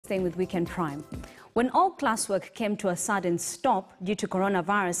staying with Weekend Prime. When all classwork came to a sudden stop due to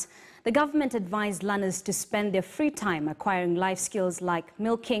coronavirus, the government advised learners to spend their free time acquiring life skills like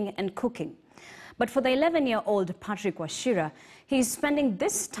milking and cooking. But for the 11-year-old Patrick Wachira, he is spending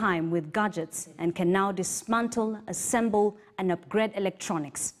this time with gadgets and can now dismantle, assemble and upgrade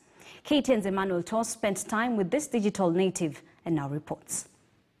electronics. KTN's Emmanuel Tor spent time with this digital native and now reports.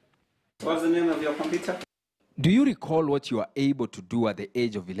 What's the name of your computer? Do you recall what you were able to do at the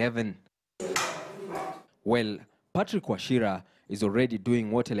age of 11? Well, Patrick Wachira is already doing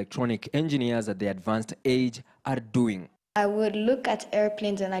what electronic engineers at the advanced age are doing. I would look at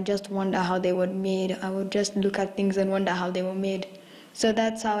airplanes and I just wonder how they were made. I would just look at things and wonder how they were made. So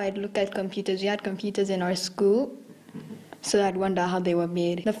that's how I'd look at computers. We had computers in our school, so I'd wonder how they were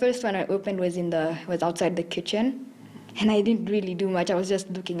made. The first one I opened was outside the kitchen, and I didn't really do much. I was just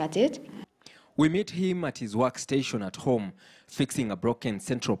looking at it. We meet him at his workstation at home, fixing a broken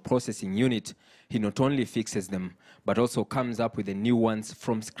central processing unit. He not only fixes them, but also comes up with the new ones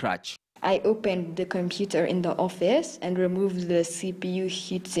from scratch. I opened the computer in the office and removed the CPU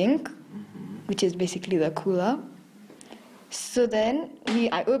heatsink, which is basically the cooler. So then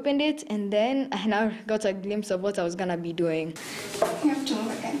I opened it, and then I now got a glimpse of what I was going to be doing. You have to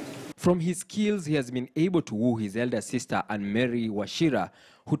move again. From his skills, he has been able to woo his elder sister, Anne-Mary Wachira,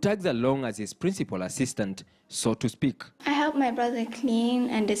 who tags along as his principal assistant, so to speak. I help my brother clean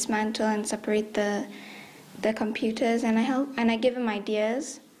and dismantle and separate the computers, and I give him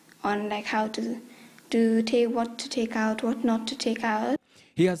ideas on like how to take what to take out, what not to take out.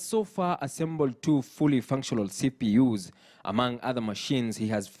 He has so far assembled 2 fully functional CPUs, among other machines he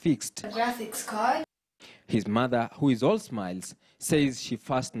has fixed. A graphics card. His mother, who is all smiles, says she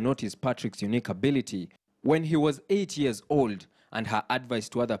first noticed Patrick's unique ability when he was 8 years old, and her advice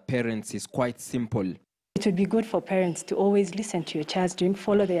to other parents is quite simple. It would be good for parents to always listen to your child's dream,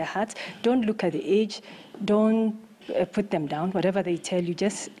 follow their hearts, don't look at the age, don't put them down. Whatever they tell you,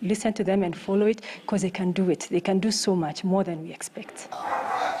 just listen to them and follow it, because they can do it. They can do so much more than we expect.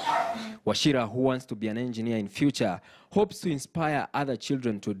 Wachira, who wants to be an engineer in future, hopes to inspire other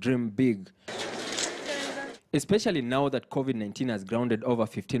children to dream big, especially now that COVID-19 has grounded over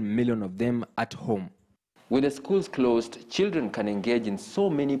 15 million of them at home. With the schools closed, children can engage in so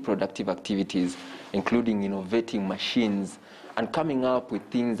many productive activities, including innovating machines and coming up with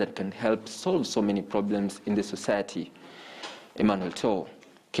things that can help solve so many problems in the society. Emmanuel Tor,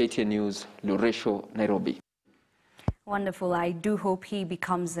 KTN News, Loresho, Nairobi. Wonderful. I do hope he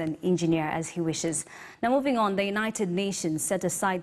becomes an engineer as he wishes. Now moving on, the United Nations set aside